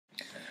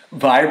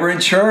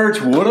Vibrant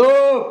Church, what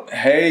up?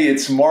 Hey,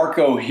 it's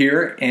Marco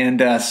here,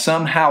 and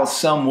somehow,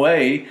 some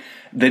way,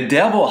 the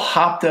devil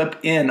hopped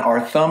up in our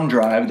thumb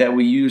drive that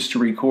we use to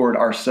record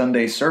our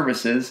Sunday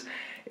services,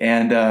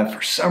 and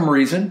for some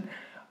reason,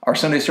 our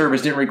Sunday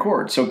service didn't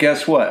record. So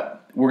guess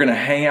what? We're going to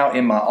hang out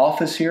in my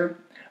office here.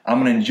 I'm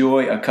going to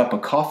enjoy a cup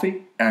of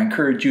coffee. I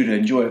encourage you to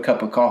enjoy a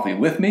cup of coffee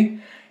with me,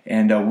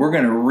 and we're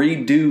going to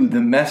redo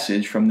the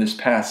message from this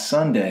past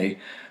Sunday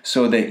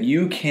so that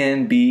you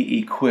can be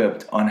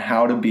equipped on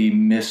how to be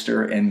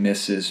Mr. and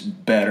Mrs.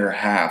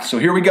 Betterhalf. So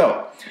here we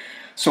go.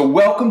 So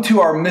welcome to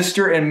our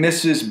Mr. and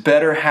Mrs.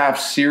 Betterhalf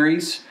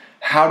series,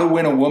 How to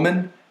Win a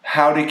Woman,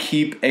 How to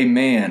Keep a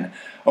Man.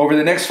 Over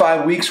the next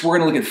 5 weeks, we're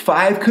going to look at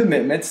 5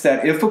 commitments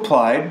that, if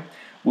applied,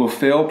 will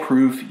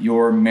fail-proof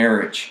your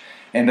marriage.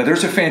 And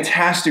there's a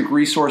fantastic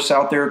resource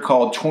out there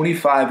called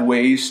 25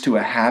 Ways to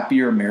a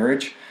Happier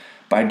Marriage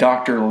by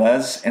Dr.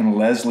 Les and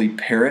Leslie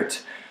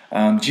Parrott.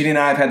 Jeannie and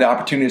I have had the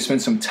opportunity to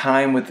spend some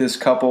time with this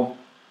couple.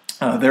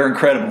 They're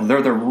incredible.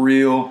 They're the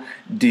real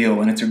deal,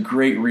 and it's a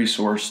great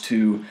resource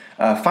to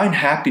find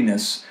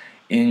happiness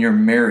in your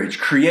marriage.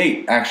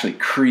 Create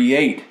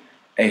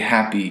a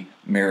happy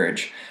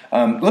marriage.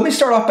 Let me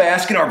start off by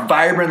asking our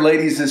vibrant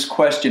ladies this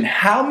question.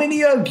 How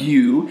many of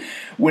you,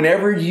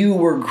 whenever you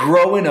were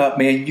growing up,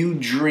 man, you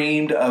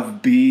dreamed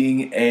of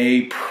being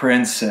a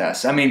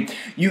princess? I mean,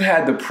 you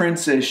had the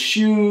princess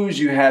shoes,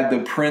 you had the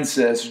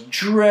princess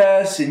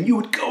dress, and you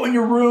would go in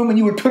your room and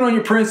you would put on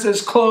your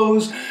princess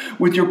clothes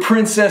with your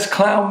princess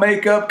clown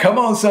makeup. Come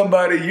on,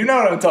 somebody, you know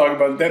what I'm talking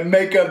about. That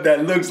makeup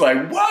that looks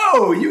like,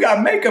 whoa, you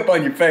got makeup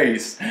on your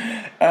face.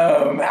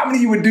 How many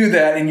of you would do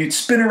that? And you'd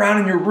spin around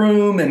in your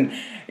room and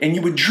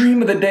you would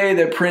dream of the day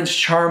that Prince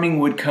Charming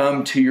would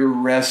come to your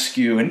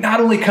rescue. And not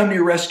only come to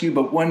your rescue,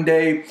 but one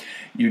day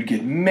you'd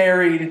get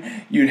married,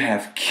 you'd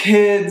have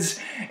kids,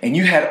 and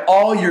you had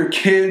all your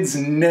kids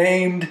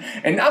named.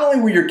 And not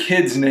only were your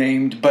kids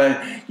named, but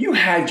you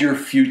had your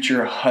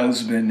future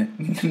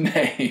husband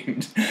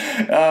named.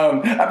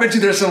 I bet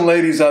you there's some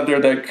ladies out there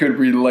that could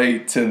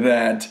relate to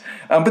that.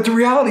 But the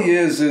reality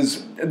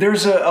is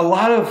there's a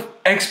lot of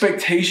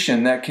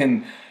expectation that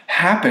can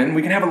happen.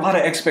 We can have a lot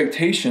of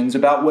expectations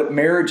about what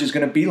marriage is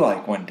going to be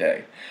like one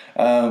day.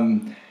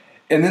 And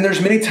then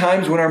there's many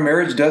times when our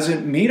marriage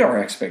doesn't meet our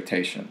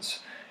expectations.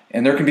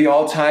 And there can be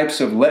all types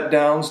of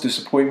letdowns,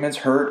 disappointments,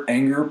 hurt,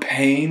 anger,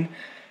 pain,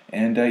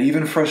 and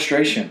even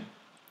frustration.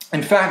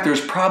 In fact,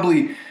 there's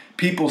probably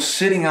people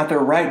sitting out there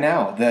right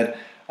now that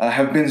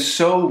have been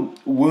so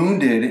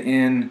wounded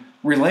in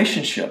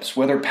relationships,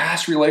 whether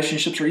past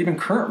relationships or even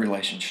current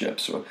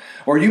relationships.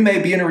 Or you may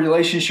be in a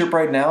relationship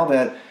right now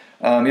that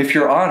if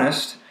you're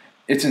honest,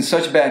 it's in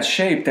such bad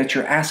shape that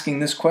you're asking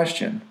this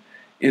question: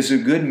 is a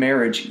good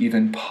marriage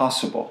even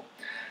possible?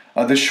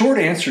 The short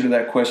answer to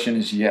that question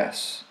is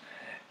yes.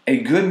 A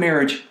good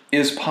marriage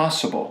is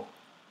possible.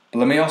 But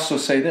let me also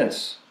say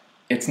this: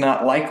 it's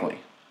not likely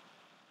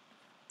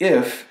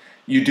if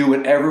you do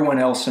what everyone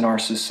else in our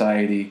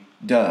society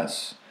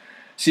does.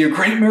 See, a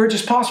great marriage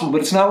is possible, but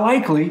it's not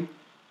likely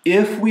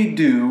if we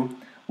do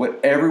what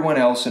everyone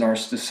else in our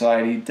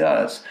society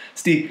does.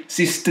 See,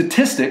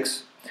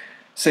 statistics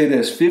say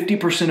this: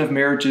 50% of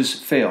marriages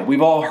fail.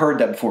 We've all heard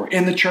that before.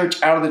 In the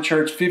church, out of the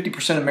church,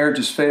 50% of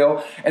marriages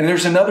fail. And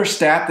there's another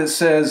stat that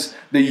says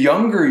the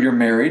younger you're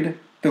married,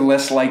 the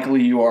less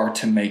likely you are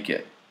to make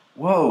it.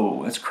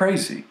 Whoa, that's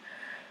crazy.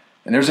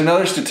 And there's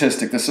another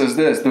statistic that says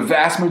this: the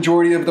vast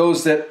majority of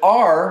those that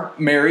are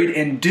married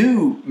and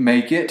do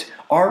make it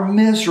are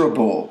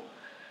miserable.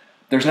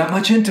 There's not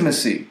much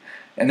intimacy.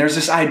 And there's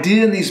this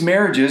idea in these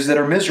marriages that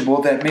are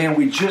miserable that, man,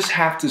 we just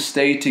have to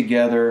stay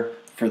together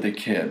for the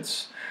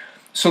kids.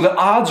 So the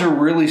odds are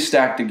really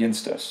stacked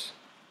against us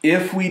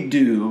if we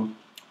do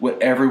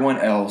what everyone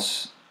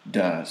else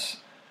does.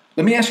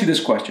 Let me ask you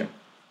this question.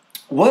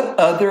 What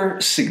other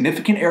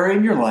significant area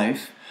in your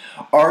life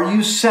are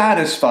you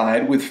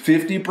satisfied with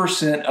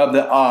 50% of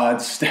the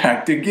odds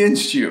stacked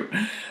against you?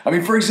 I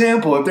mean, for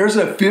example, if there's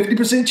a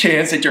 50%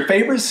 chance that your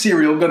favorite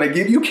cereal is going to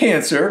give you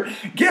cancer,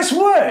 guess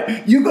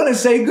what? You're going to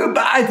say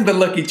goodbye to the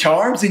Lucky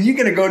Charms, and you're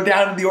going to go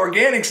down to the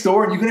organic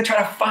store and you're going to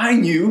try to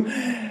find you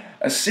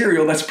a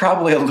cereal that's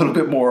probably a little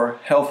bit more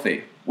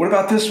healthy. What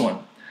about this one?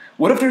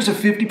 What if there's a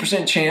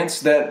 50%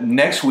 chance that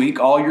next week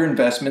all your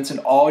investments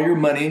and all your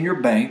money in your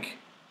bank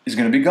is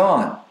going to be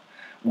gone?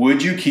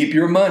 Would you keep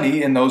your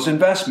money in those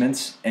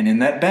investments and in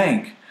that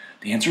bank?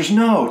 The answer is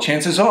no.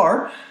 Chances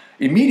are,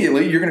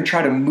 immediately you're going to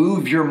try to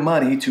move your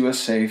money to a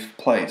safe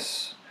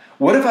place.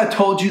 What if I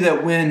told you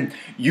that when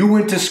you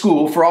went to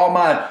school, for all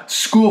my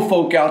school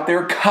folk out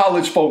there,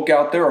 college folk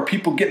out there, or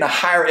people getting a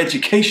higher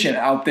education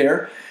out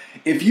there,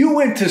 if you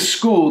went to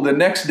school the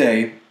next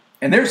day,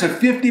 and there's a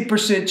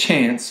 50%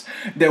 chance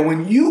that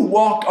when you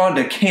walked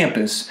onto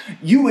campus,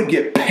 you would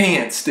get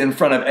pantsed in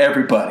front of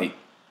everybody.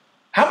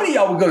 How many of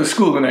y'all would go to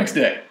school the next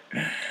day?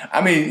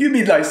 I mean, you'd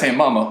be like saying,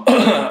 Mama,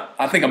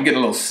 I think I'm getting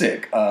a little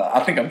sick.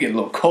 I think I'm getting a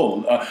little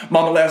cold.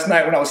 Mama, last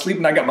night when I was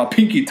sleeping, I got my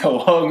pinky toe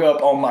hung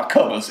up on my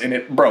covers and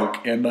it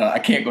broke and I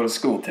can't go to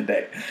school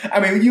today. I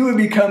mean, you would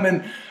be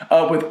coming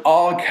up with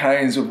all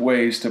kinds of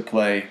ways to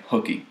play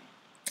hooky.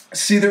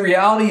 See, the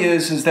reality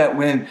is that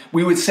when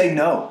we would say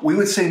no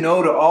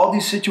to all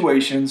these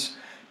situations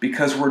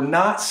because we're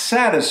not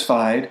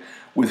satisfied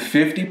with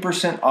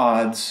 50%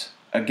 odds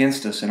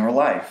against us in our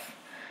life.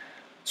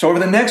 So over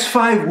the next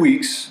 5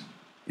 weeks,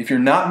 if you're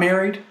not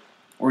married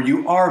or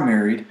you are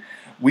married,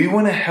 we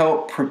want to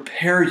help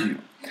prepare you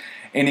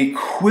and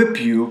equip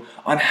you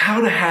on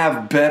how to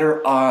have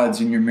better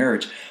odds in your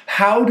marriage,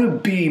 how to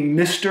be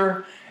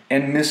Mr.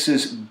 and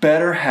Mrs.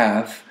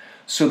 Betterhalf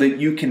so that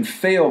you can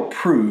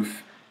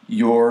fail-proof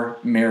your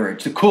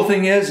marriage. The cool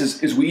thing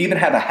is we even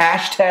have a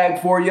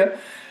hashtag for you.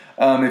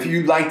 If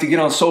you like to get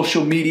on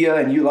social media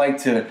and you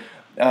like to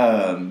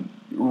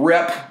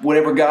rep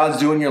whatever God's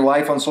doing in your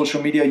life on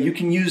social media, you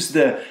can use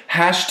the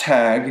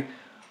hashtag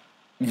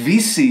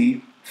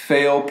VC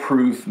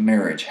Fail-Proof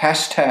Marriage.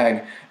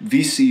 Hashtag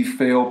VC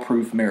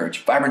Fail-Proof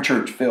Marriage. Vibrant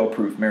Church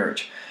Fail-Proof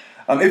Marriage.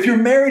 If you're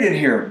married in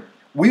here,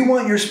 we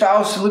want your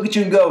spouse to look at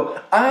you and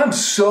go, I'm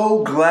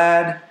so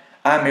glad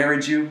I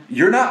married you.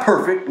 You're not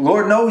perfect.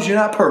 Lord knows you're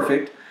not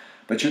perfect,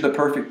 but you're the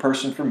perfect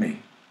person for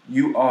me.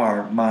 You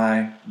are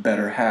my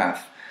better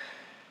half.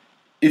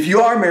 If you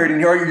are married in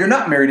here or you're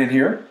not married in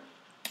here,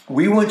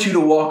 we want you to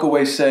walk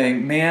away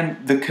saying,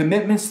 man, the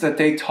commitments that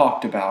they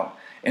talked about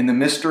in the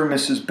Mr. and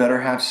Mrs.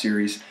 Betterhalf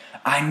series,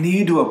 I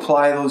need to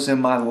apply those in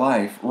my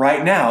life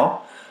right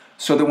now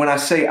so that when I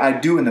say I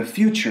do in the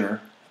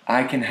future,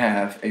 I can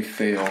have a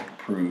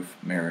fail-proof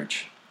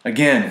marriage.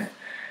 Again,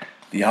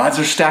 the odds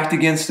are stacked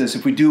against us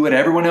if we do what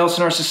everyone else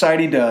in our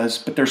society does,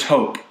 but there's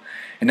hope.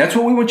 And that's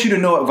what we want you to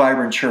know at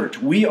Vibrant Church.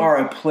 We are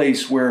a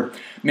place where,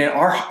 man,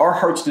 our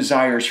heart's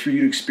desire is for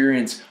you to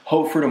experience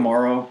hope for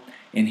tomorrow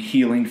and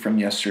healing from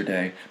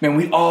yesterday. Man,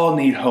 we all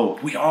need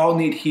hope. We all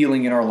need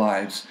healing in our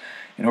lives.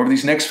 And over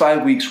these next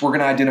 5 weeks, we're going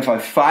to identify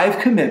 5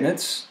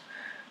 commitments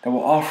that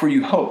will offer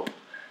you hope,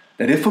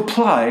 that if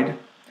applied,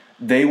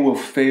 they will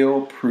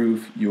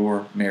fail-proof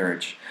your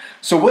marriage.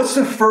 So what's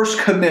the first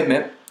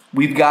commitment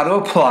we've got to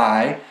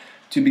apply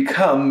to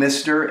become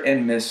Mr.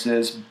 and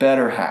Mrs.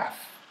 Betterhalf?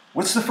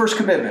 What's the first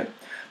commitment?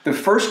 The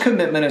first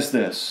commitment is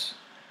this.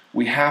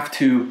 We have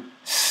to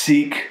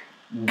seek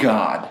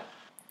God.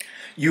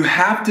 You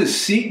have to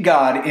seek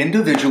God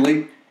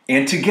individually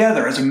and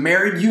together as a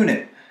married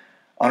unit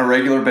on a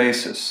regular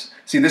basis.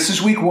 See, this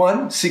is week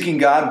 1, seeking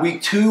God.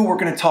 Week 2, we're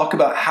going to talk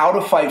about how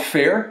to fight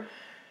fair.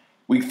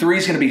 Week 3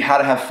 is going to be how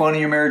to have fun in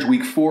your marriage.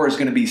 Week 4 is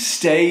going to be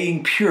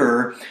staying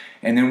pure.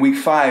 And then week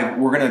 5,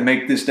 we're going to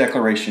make this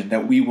declaration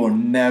that we will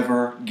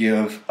never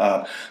give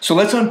up. So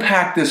let's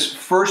unpack this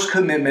first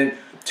commitment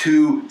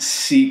to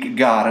seek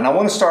God. And I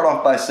want to start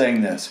off by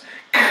saying this.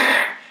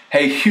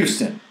 Hey,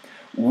 Houston,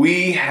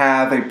 we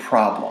have a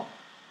problem.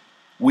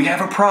 We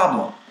have a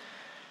problem.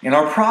 And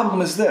our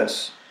problem is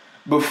this.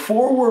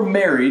 Before we're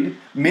married,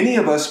 many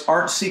of us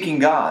aren't seeking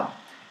God.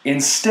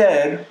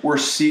 Instead, we're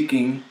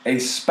seeking a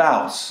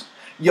spouse.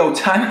 Yo,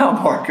 time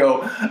out,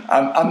 Marco.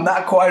 I'm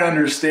not quite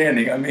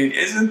understanding. I mean,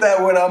 isn't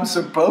that what I'm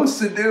supposed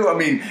to do? I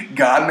mean,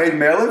 God made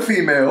male and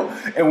female,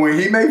 and when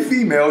he made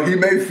female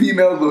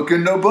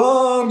looking the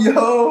bum,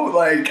 yo.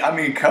 Like, I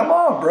mean, come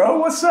on, bro.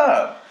 What's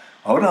up?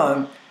 Hold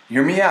on.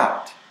 Hear me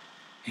out.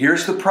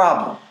 Here's the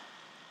problem.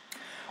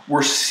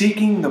 We're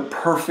seeking the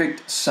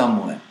perfect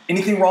someone.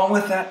 Anything wrong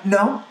with that?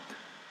 No.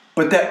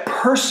 But that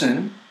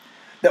person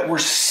that we're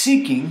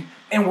seeking,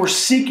 and we're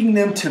seeking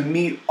them to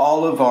meet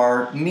all of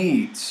our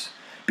needs.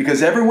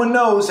 Because everyone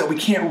knows that we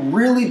can't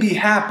really be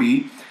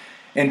happy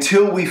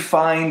until we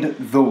find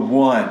the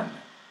one.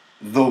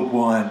 The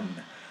one.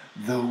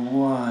 The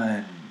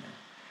one.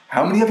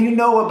 How many of you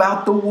know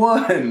about the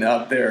one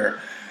out there?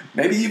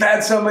 Maybe you've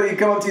had somebody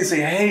come up to you and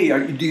say,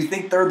 hey, do you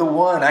think they're the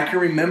one? I can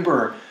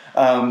remember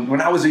when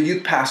I was a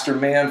youth pastor,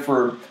 man,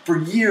 for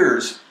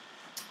years,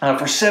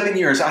 for 7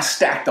 years, I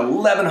stacked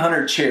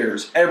 1,100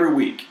 chairs every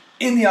week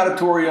in the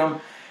auditorium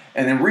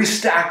and then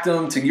restacked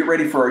them to get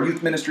ready for our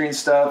youth ministry and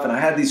stuff. And I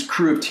had these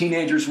crew of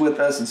teenagers with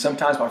us, and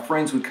sometimes my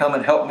friends would come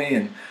and help me.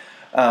 And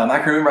I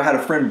can remember I had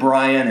a friend,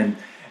 Brian,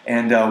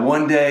 and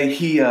one day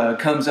he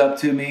comes up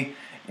to me,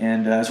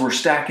 and as we're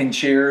stacking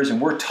chairs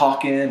and we're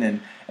talking,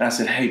 and I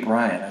said, hey,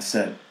 Brian, I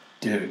said,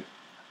 dude,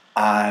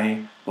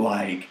 I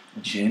like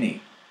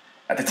Jenny.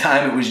 At the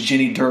time, it was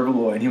Jenny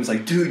Dervaloy, and he was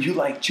like, dude, you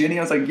like Jenny?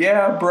 I was like,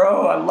 yeah,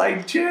 bro, I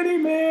like Jenny,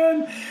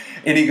 man.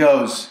 And he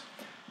goes,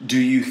 do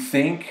you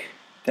think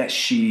that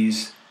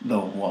she's the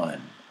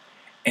one?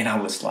 And I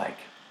was like,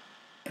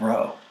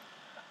 bro,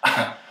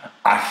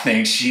 I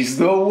think she's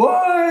the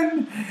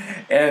one.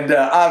 And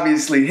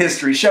obviously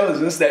history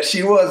shows us that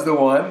she was the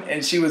one,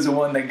 and she was the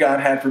one that God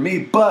had for me.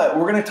 But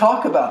we're going to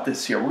talk about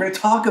this here. We're going to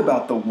talk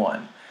about the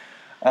one.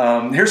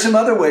 Here's some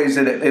other ways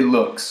that it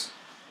looks.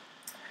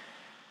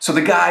 So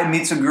the guy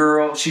meets a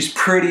girl. She's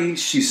pretty.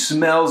 She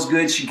smells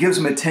good. She gives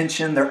him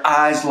attention. Their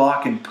eyes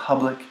lock in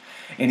public.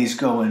 And he's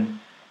going,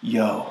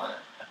 yo,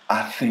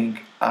 I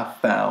think I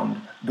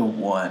found the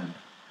one.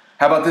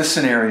 How about this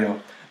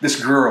scenario? This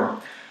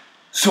girl.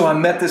 So I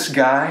met this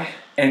guy,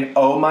 and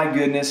oh my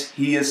goodness,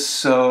 he is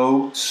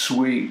so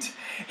sweet.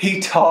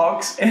 He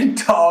talks and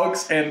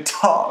talks and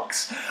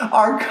talks.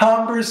 Our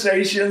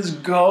conversations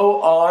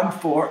go on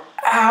for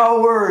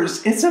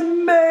hours. It's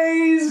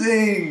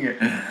amazing.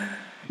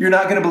 You're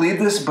not going to believe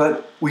this,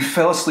 but we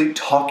fell asleep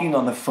talking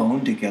on the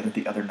phone together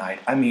the other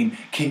night. I mean,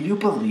 can you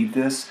believe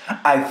this?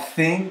 I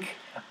think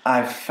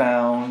I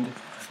found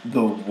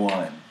the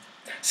one.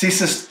 See,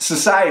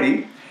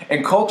 society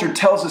and culture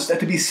tells us that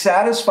to be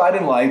satisfied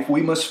in life,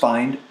 we must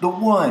find the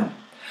one.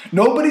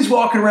 Nobody's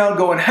walking around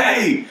going,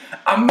 hey,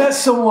 I met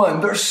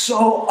someone. They're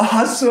so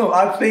awesome.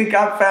 I think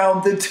I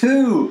found the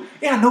two.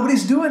 Yeah,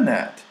 nobody's doing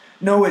that.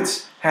 No,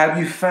 it's, have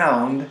you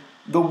found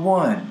the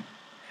one?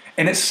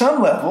 And at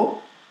some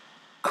level,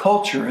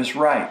 culture is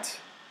right.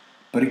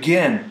 But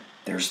again,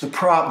 there's a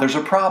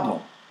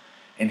problem.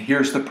 And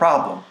here's the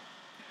problem.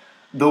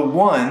 The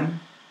one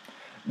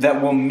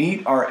that will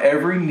meet our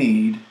every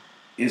need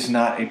is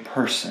not a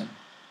person.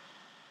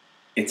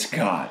 It's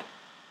God.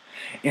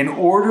 In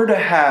order to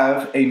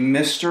have a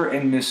Mr.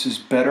 and Mrs.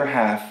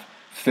 Betterhalf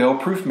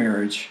fail-proof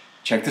marriage,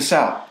 check this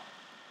out.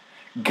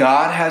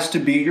 God has to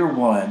be your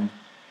one,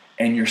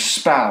 and your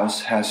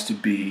spouse has to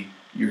be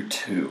your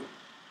two.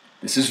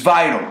 This is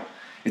vital.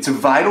 It's a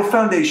vital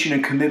foundation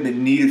and commitment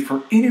needed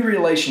for any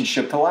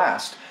relationship to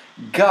last.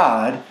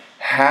 God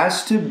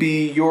has to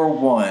be your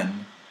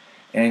one,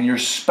 and your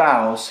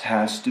spouse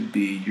has to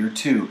be your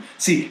two.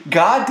 See,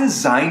 God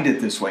designed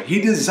it this way. He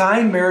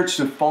designed marriage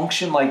to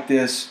function like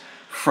this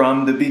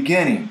from the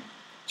beginning.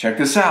 Check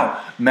this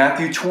out.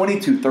 Matthew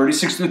 22,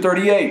 36 through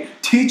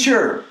 38.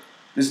 Teacher,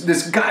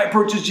 this guy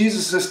approaches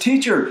Jesus and says,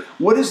 Teacher,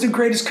 what is the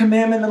greatest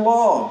commandment in the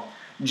law?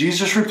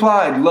 Jesus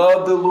replied,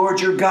 love the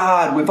Lord your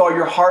God with all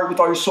your heart, with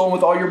all your soul, and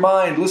with all your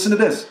mind. Listen to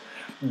this.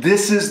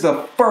 This is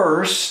the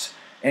first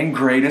and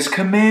greatest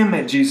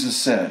commandment, Jesus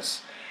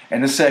says.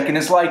 And the second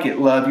is like it.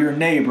 Love your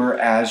neighbor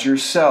as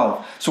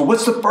yourself. So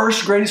what's the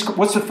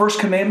first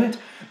commandment?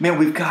 Man,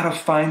 we've got to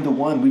find the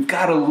one. We've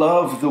got to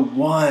love the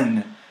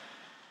one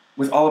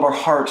with all of our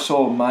heart,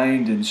 soul,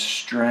 mind, and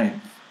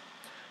strength.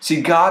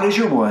 See, God is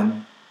your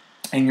one,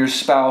 and your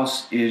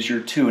spouse is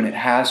your two, and it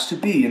has to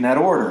be in that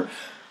order.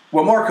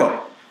 Well,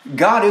 Marco,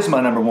 God is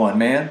my number one,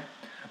 man.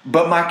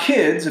 But my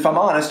kids, if I'm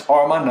honest,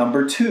 are my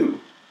number two.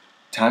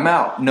 Time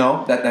out.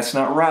 No, that's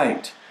not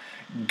right.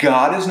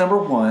 God is number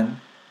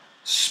one,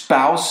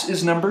 spouse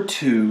is number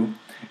two,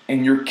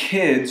 and your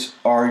kids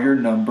are your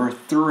number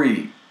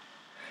three.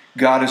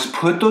 God has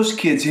put those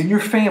kids in your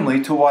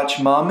family to watch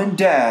mom and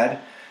dad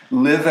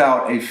live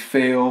out a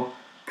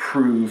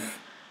fail-proof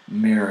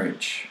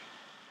marriage.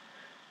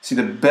 See,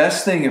 the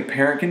best thing a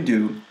parent can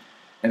do,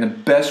 and the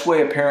best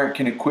way a parent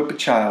can equip a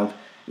child,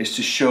 is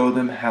to show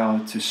them how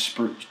to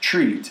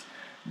treat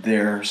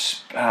their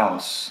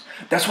spouse.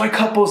 That's why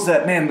couples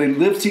that, man, they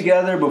live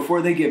together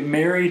before they get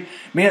married,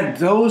 man,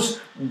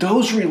 those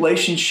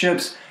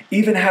relationships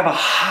even have a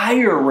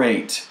higher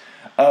rate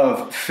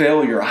of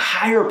failure, a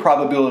higher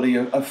probability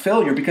of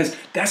failure, because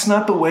that's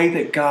not the way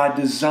that God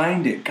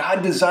designed it.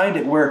 God designed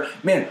it where,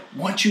 man,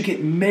 once you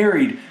get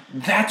married,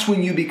 that's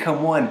when you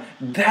become one.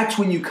 That's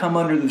when you come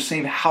under the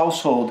same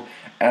household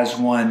as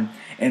one.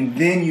 And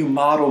then you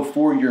model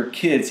for your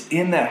kids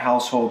in that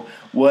household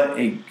what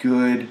a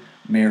good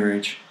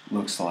marriage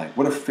looks like,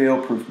 what a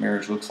fail-proof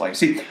marriage looks like.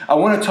 See, I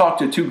want to talk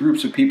to two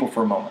groups of people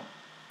for a moment.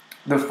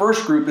 The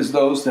first group is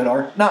those that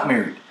are not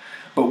married,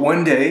 but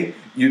one day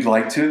you'd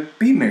like to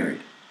be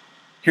married.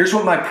 Here's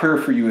what my prayer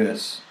for you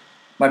is.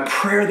 My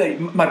prayer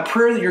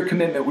that your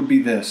commitment would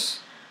be this.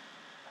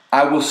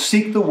 I will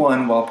seek the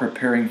one while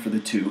preparing for the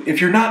two.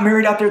 If you're not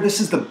married out there, this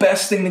is the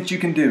best thing that you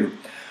can do.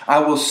 I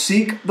will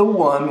seek the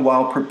one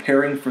while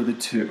preparing for the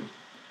two.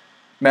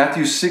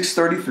 Matthew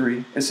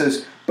 6:33, it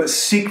says, but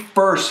seek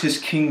first his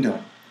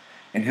kingdom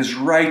and his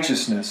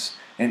righteousness,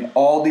 and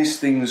all these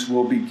things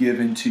will be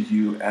given to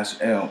you as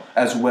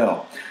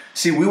well.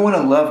 See, we want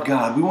to love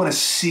God. We want to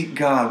seek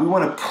God. We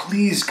want to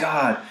please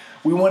God.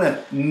 We want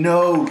to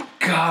know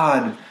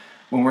God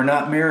when we're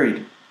not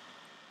married.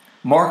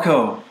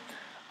 Marco,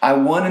 I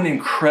want an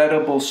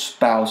incredible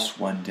spouse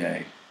one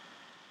day.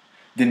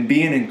 Then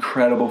be an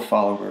incredible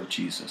follower of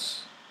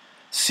Jesus.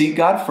 Seek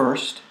God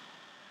first,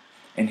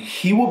 and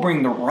he will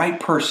bring the right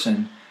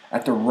person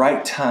at the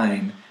right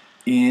time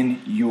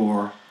in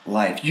your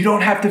life. You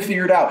don't have to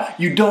figure it out.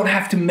 You don't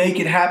have to make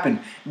it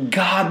happen.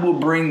 God will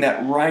bring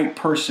that right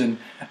person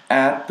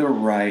at the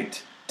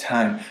right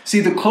time. See,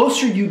 the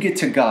closer you get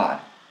to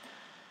God,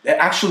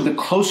 actually the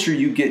closer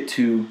you get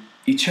to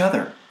each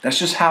other. That's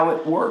just how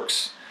it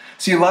works.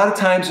 See, a lot of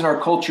times in our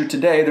culture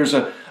today, there's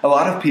a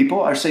lot of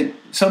people, I say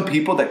some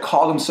people that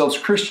call themselves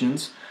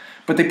Christians,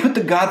 but they put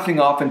the God thing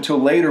off until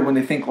later when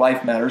they think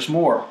life matters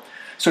more.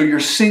 So you're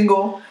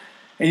single,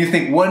 and you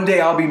think one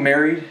day I'll be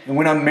married, and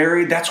when I'm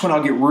married, that's when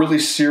I'll get really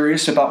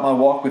serious about my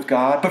walk with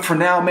God. But for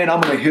now, man, I'm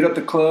going to hit up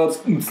the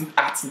clubs.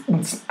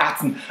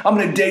 I'm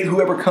going to date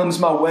whoever comes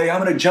my way.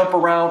 I'm going to jump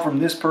around from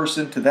this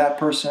person to that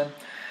person.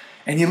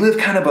 And you live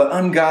kind of an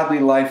ungodly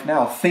life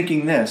now,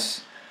 thinking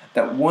this,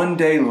 that one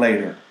day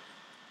later,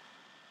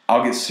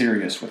 I'll get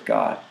serious with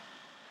God.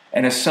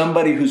 And as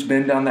somebody who's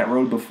been down that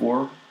road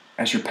before,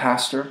 as your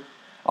pastor,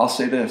 I'll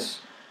say this,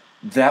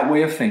 that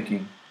way of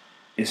thinking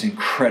is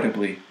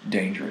incredibly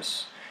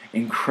dangerous,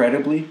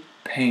 incredibly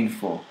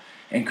painful,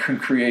 and can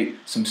create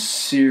some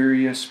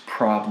serious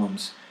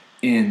problems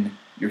in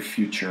your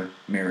future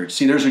marriage.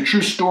 See, there's a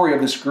true story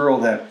of this girl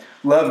that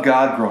loved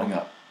God growing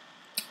up.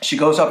 She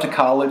goes off to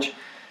college,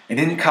 and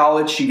in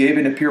college she gave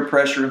in to peer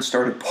pressure and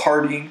started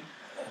partying.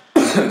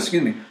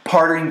 Excuse me.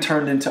 Partying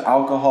turned into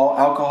alcohol.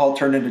 Alcohol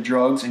turned into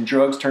drugs, and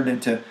drugs turned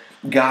into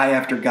guy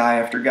after guy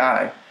after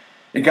guy.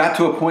 It got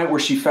to a point where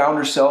she found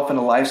herself in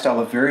a lifestyle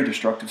of very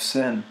destructive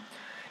sin.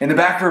 In the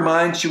back of her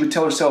mind, she would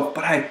tell herself,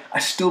 but I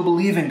still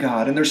believe in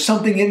God, and there's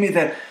something in me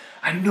that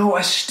I know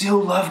I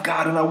still love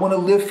God, and I want to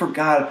live for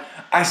God.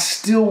 I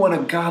still want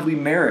a godly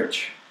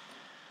marriage.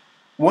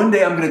 One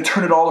day I'm going to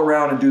turn it all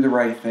around and do the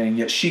right thing.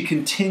 Yet she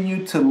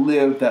continued to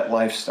live that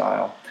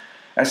lifestyle.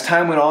 As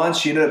time went on,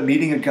 she ended up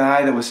meeting a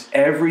guy that was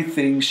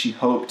everything she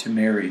hoped to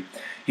marry.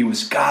 He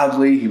was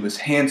godly, he was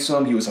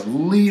handsome, he was a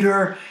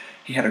leader,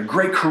 he had a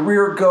great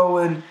career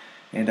going,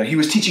 and he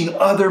was teaching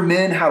other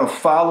men how to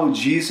follow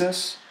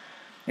Jesus.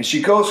 And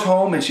she goes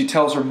home and she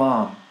tells her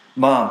mom,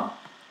 Mom,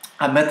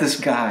 I met this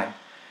guy.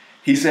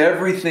 He's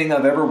everything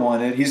I've ever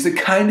wanted. He's the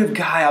kind of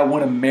guy I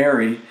want to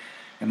marry.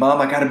 And Mom,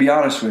 I got to be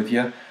honest with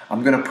you.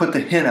 I'm going to put the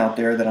hint out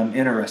there that I'm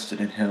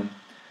interested in him.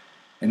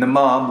 And the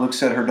mom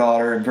looks at her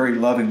daughter and very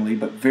lovingly,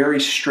 but very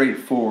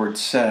straightforward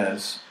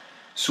says,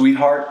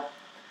 Sweetheart,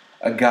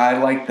 a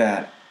guy like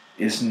that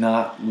is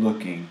not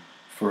looking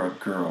for a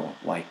girl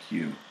like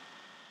you.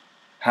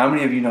 How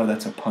many of you know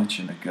that's a punch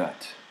in the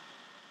gut?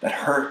 That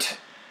hurt,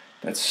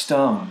 that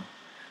stung.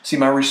 See,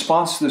 my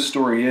response to this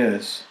story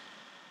is,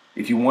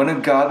 if you want a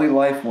godly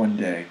life one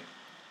day,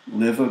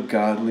 live a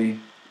godly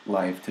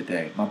life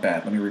today. My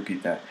bad, let me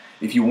repeat that.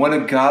 If you want a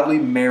godly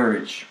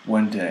marriage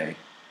one day,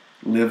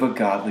 live a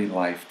godly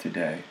life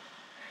today.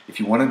 If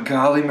you want a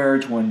godly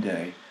marriage one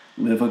day,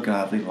 live a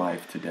godly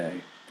life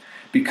today.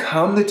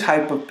 Become the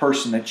type of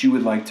person that you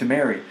would like to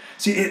marry.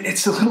 See,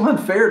 it's a little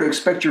unfair to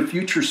expect your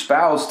future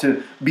spouse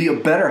to be a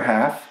better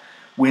half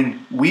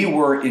when we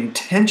were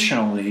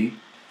intentionally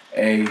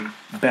a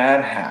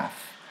bad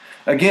half.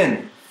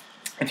 Again,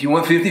 if you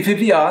want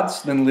 50-50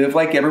 odds, then live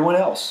like everyone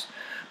else.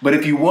 But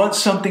if you want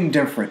something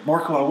different,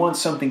 Marco, I want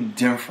something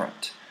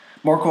different.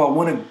 Marco, I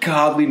want a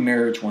godly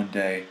marriage one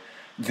day.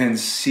 Then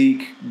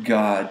seek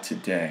God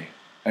today.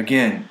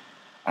 Again,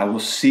 I will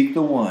seek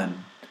the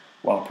one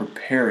while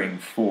preparing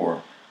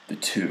for the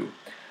two.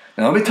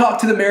 Now let me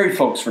talk to the married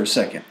folks for a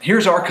second.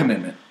 Here's our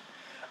commitment.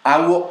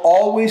 I will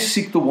always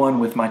seek the one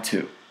with my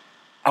two.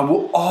 I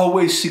will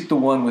always seek the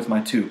one with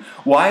my two.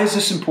 Why is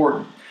this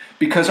important?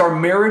 Because our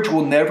marriage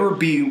will never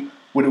be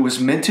what it was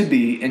meant to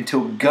be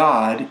until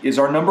God is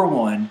our number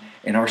one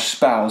and our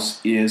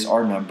spouse is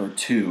our number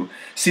two.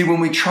 See, when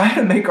we try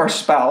to make our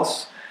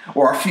spouse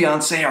or our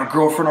fiance, our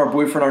girlfriend, our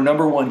boyfriend, our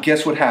number one,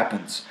 guess what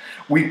happens?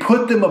 We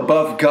put them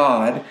above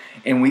God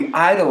and we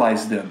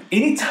idolize them.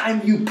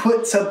 Anytime you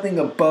put something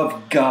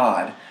above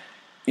God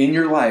in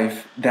your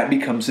life, that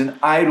becomes an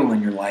idol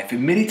in your life.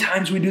 And many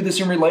times we do this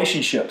in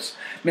relationships.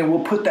 Man,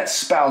 we'll put that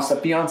spouse,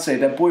 that fiance,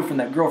 that boyfriend,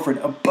 that girlfriend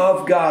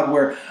above God,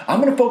 where I'm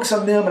going to focus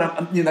on them, and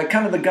I'm that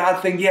kind of the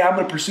God thing. Yeah, I'm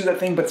going to pursue that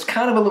thing, but it's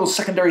kind of a little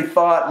secondary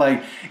thought,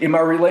 like in my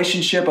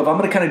relationship, of I'm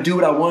going to kind of do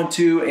what I want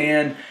to,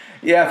 and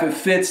yeah, if it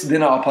fits,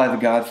 then I'll apply the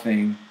God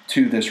thing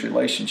to this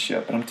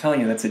relationship. But I'm telling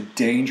you, that's a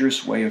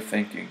dangerous way of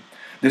thinking.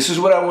 This is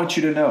what I want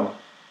you to know.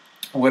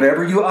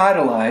 Whatever you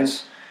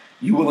idolize,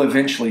 you will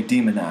eventually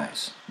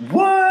demonize.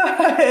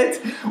 What?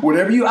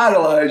 Whatever you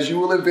idolize, you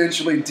will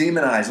eventually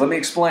demonize. Let me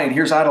explain.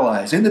 Here's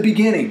idolize. In the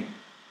beginning,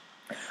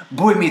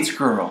 boy meets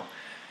girl.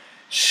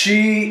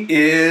 She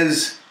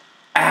is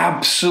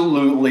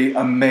absolutely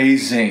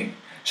amazing.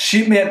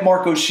 She met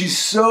Marco. She's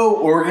so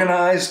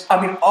organized.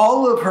 I mean,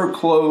 all of her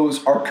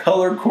clothes are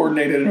color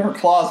coordinated in her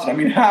closet. I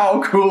mean,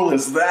 how cool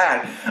is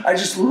that? I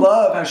just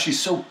love how she's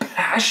so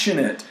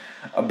passionate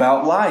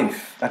about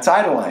life. That's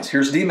idolize.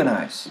 Here's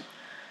demonize.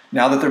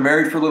 Now that they're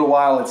married for a little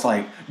while, it's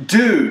like,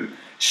 dude,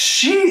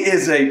 she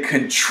is a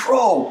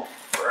control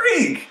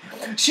freak.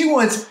 She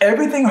wants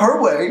everything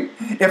her way.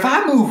 If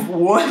I move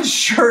one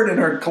shirt in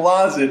her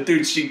closet,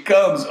 dude, she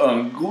comes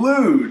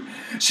unglued.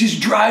 She's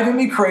driving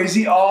me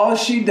crazy. All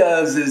she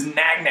does is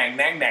nag, nag,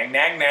 nag, nag,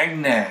 nag, nag,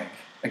 nag.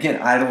 Again,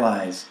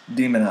 idolize,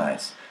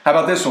 demonize. How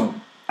about this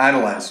one?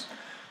 Idolize.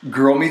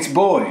 Girl meets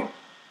boy.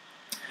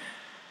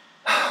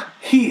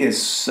 He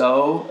is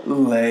so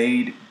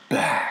laid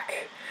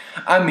back.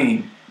 I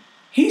mean,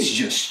 he's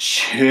just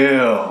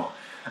chill.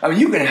 I mean,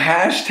 you can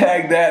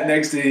hashtag that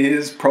next to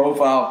his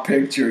profile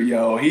picture,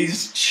 yo.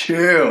 He's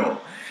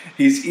chill.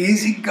 He's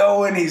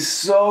easygoing. He's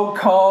so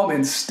calm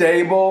and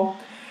stable.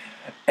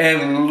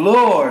 And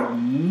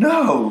Lord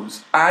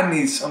knows I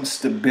need some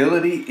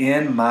stability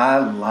in my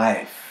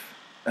life.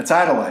 That's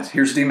idolize.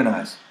 Here's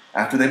demonize.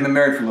 After they've been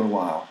married for a little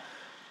while.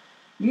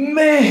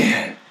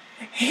 Man,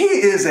 He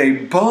is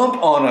a bump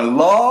on a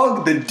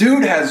log. The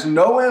dude has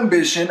no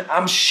ambition.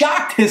 I'm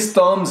shocked his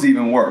thumbs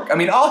even work. I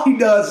mean, all he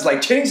does is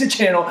like change the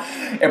channel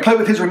and play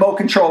with his remote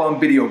control on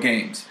video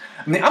games.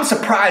 I mean, I'm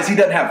surprised he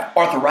doesn't have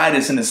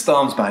arthritis in his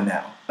thumbs by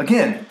now.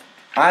 Again,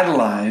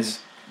 idolize,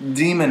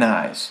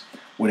 demonize.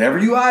 Whatever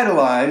you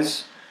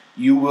idolize,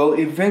 you will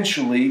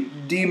eventually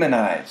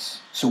demonize.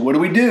 So what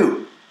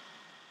do?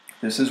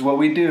 This is what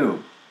we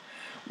do.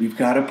 We've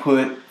got to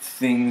put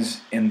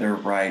things in their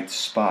right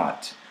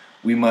spot.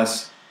 We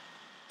must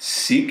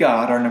seek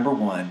God, our number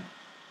one,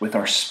 with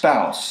our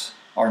spouse,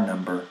 our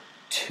number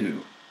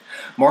two.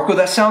 Marco,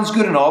 that sounds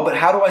good and all, but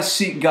how do I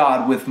seek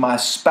God with my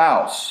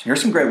spouse?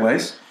 Here's some great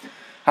ways.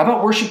 How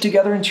about worship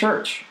together in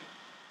church?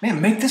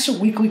 Man, make this a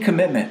weekly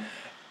commitment.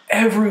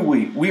 Every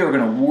week, we are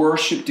going to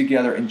worship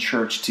together in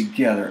church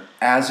together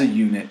as a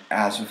unit,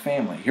 as a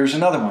family. Here's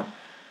another one.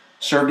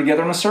 Serve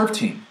together on a serve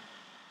team.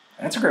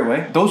 That's a great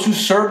way. Those who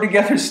serve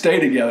together stay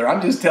together.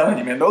 I'm just telling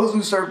you, man, those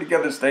who serve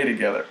together stay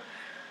together.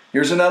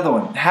 Here's another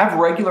one. Have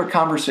regular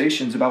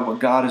conversations about what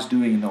God is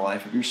doing in the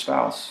life of your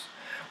spouse.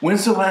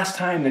 When's the last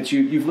time that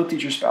you've looked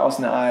at your spouse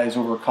in the eyes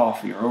over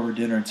coffee or over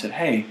dinner and said,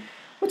 hey,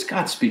 what's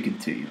God speaking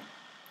to you?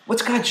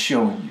 What's God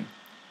showing you?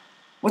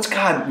 What's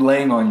God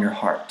laying on your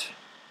heart?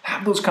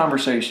 Have those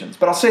conversations.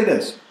 But I'll say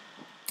this.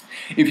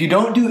 If you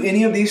don't do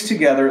any of these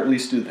together, at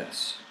least do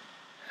this.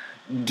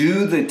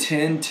 Do the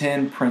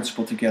 10-10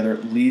 principle together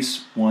at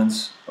least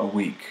once a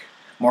week.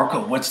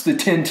 Marco, what's the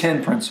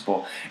 10-10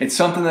 principle? It's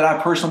something that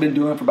I've personally been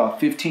doing for about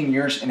 15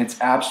 years, and it's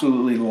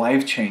absolutely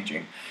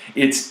life-changing.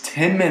 It's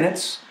 10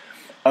 minutes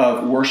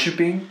of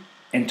worshiping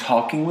and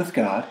talking with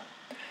God,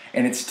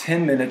 and it's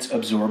 10 minutes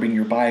absorbing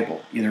your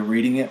Bible, either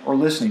reading it or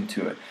listening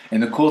to it.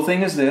 And the cool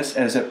thing is this,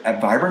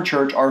 at Vibrant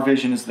Church, our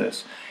vision is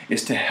this,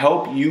 is to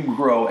help you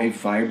grow a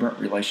vibrant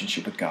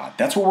relationship with God.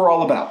 That's what we're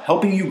all about,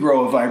 helping you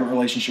grow a vibrant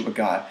relationship with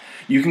God.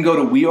 You can go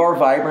to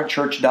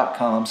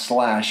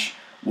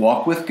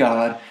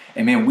wearevibrantchurch.com/walkwithgod.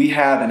 And man, we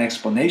have an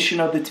explanation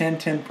of the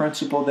 10-10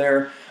 principle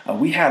there.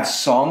 We have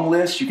song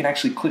lists. You can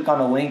actually click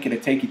on a link. It'll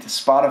take you to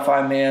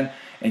Spotify, man.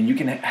 And you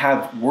can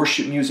have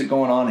worship music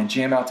going on and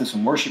jam out to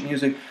some worship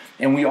music.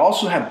 And we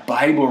also have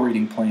Bible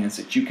reading plans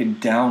that you can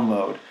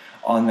download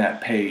on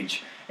that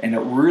page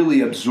and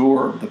really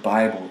absorb the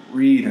Bible,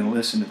 read and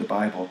listen to the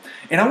Bible.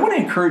 And I want to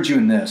encourage you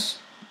in this.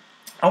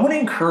 I want to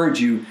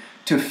encourage you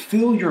to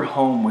fill your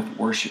home with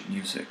worship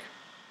music.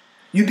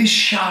 You'd be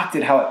shocked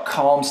at how it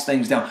calms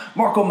things down.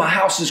 Marco, my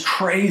house is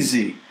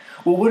crazy.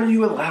 Well, what are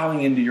you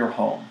allowing into your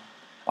home?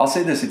 I'll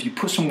say this, if you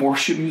put some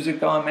worship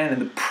music on, man,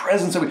 and the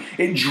presence of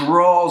it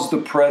draws the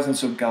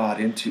presence of God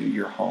into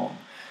your home.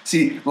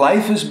 See,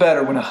 life is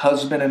better when a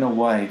husband and a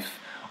wife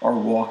are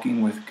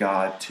walking with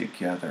God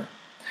together.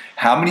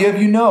 How many of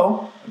you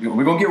know,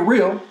 we're going to get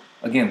real.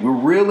 Again, we're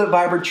real at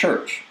Vibrant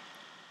Church.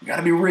 You got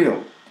to be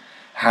real.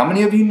 How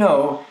many of you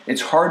know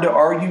it's hard to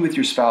argue with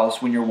your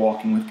spouse when you're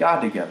walking with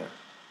God together?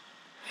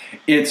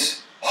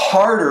 It's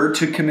harder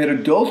to commit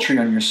adultery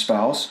on your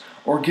spouse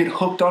or get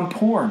hooked on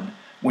porn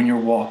when you're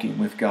walking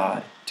with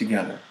God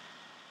together.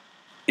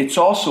 It's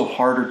also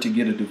harder to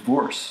get a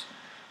divorce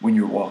when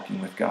you're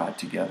walking with God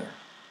together.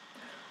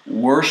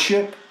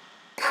 Worship,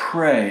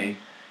 pray,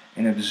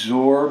 and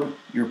absorb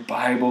your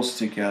Bibles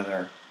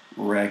together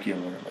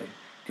regularly.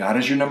 God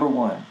is your number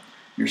one.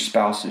 Your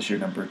spouse is your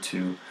number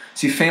two.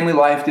 See, Family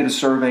Life did a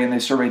survey, and they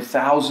surveyed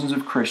thousands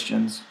of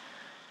Christians.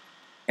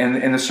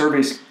 And the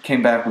surveys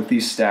came back with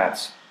these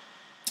stats.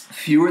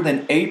 Fewer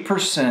than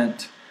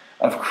 8%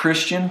 of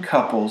Christian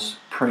couples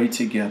pray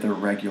together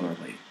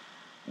regularly.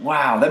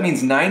 Wow, that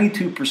means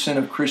 92%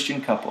 of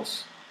Christian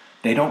couples,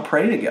 they don't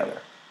pray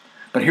together.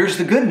 But here's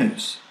the good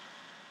news.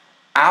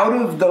 Out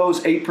of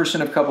those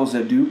 8% of couples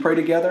that do pray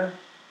together,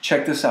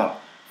 check this out,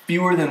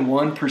 fewer than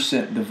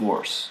 1%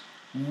 divorce.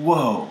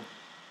 Whoa,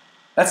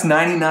 that's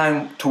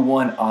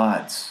 99-1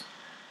 odds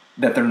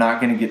that they're not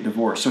going to get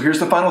divorced. So here's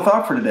the final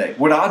thought for today.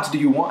 What odds do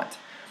you want?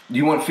 Do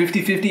you want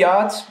 50-50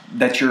 odds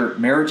that your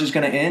marriage is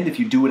going to end if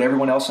you do what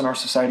everyone else in our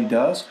society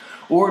does?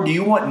 Or do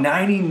you want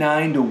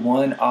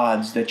 99-1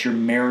 odds that your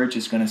marriage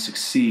is going to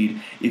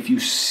succeed if you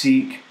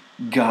seek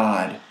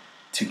God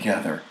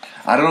together?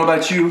 I don't know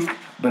about you,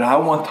 but I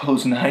want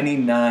those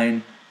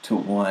 99-1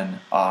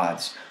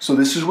 odds. So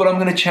this is what I'm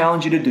going to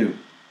challenge you to do.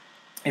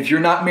 If you're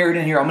not married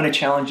in here, I'm going to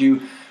challenge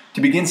you to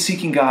begin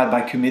seeking God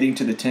by committing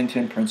to the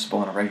 10-10 principle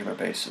on a regular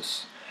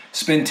basis.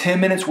 Spend 10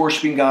 minutes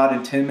worshiping God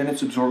and 10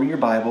 minutes absorbing your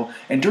Bible.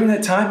 And during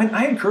that time, and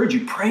I encourage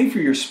you, pray for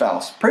your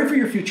spouse. Pray for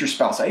your future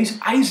spouse. I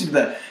used to do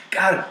that.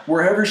 God,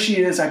 wherever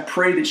she is, I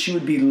pray that she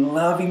would be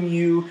loving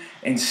you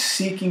and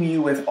seeking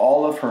you with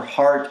all of her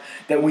heart.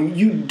 That when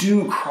you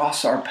do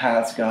cross our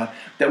paths, God,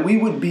 that we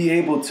would be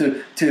able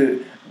to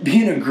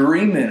be in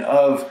agreement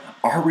of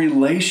our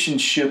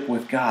relationship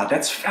with God.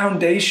 That's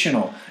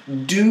foundational.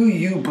 Do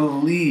you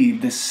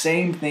believe the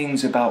same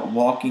things about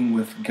walking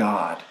with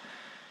God?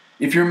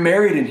 If you're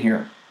married in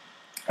here,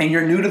 and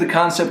you're new to the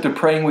concept of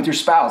praying with your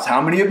spouse.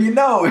 How many of you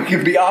know it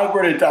can be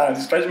awkward at times,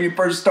 especially when you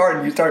first start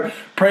and you start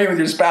praying with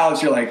your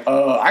spouse. You're like,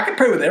 I can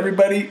pray with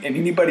everybody and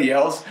anybody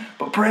else,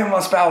 but praying with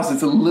my spouse,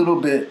 it's a little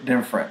bit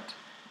different.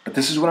 But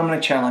this is what I'm going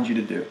to challenge you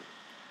to do.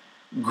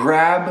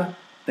 Grab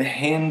the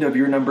hand of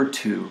your number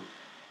 2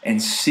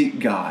 and seek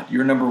God,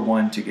 your number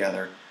 1,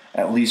 together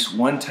at least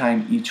one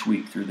time each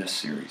week through this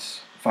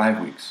series,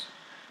 5 weeks.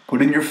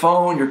 Put in your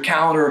phone, your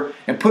calendar,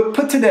 and put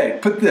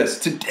this.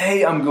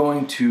 Today I'm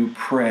going to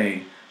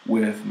pray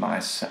with my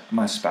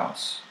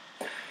spouse.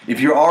 If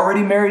you're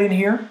already married in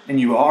here and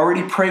you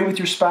already pray with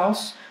your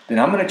spouse, then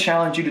I'm going to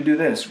challenge you to do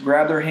this.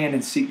 Grab their hand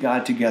and seek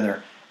God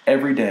together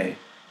every day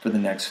for the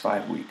next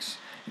 5 weeks.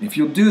 And if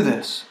you'll do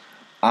this,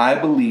 I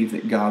believe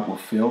that God will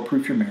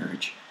fail-proof your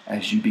marriage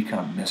as you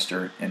become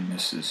Mr. and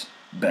Mrs.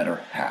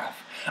 Betterhalf.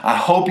 I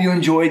hope you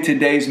enjoyed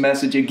today's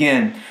message.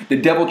 Again, the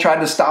devil tried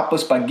to stop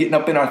us by getting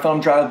up in our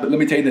thumb drive, but let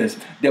me tell you this.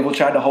 The devil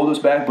tried to hold us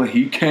back, but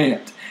he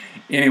can't.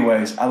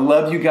 Anyways, I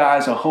love you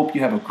guys. I hope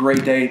you have a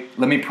great day.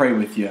 Let me pray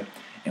with you,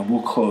 and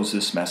we'll close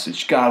this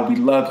message. God, we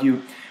love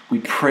you. We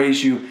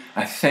praise you.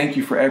 I thank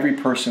you for every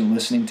person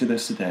listening to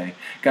this today.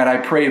 God, I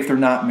pray if they're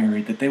not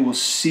married, that they will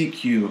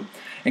seek you.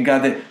 And God,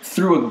 that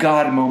through a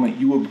God moment,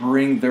 you will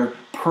bring their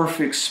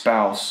perfect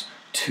spouse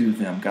to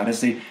them. God, as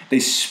they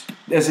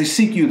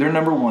seek you, their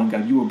number 1,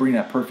 God, you will bring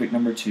that perfect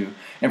number 2.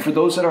 And for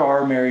those that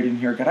are married in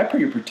here, God, I pray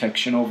your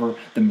protection over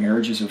the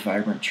marriages of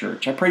Vibrant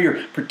Church. I pray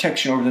your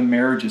protection over the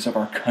marriages of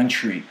our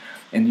country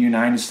in the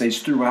United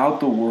States,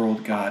 throughout the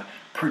world, God.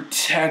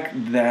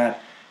 Protect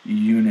that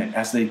unit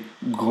as they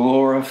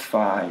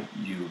glorify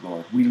you,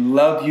 Lord. We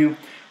love you,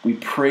 we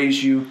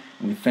praise you,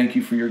 and we thank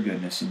you for your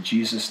goodness. In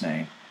Jesus'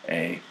 name,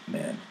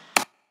 amen.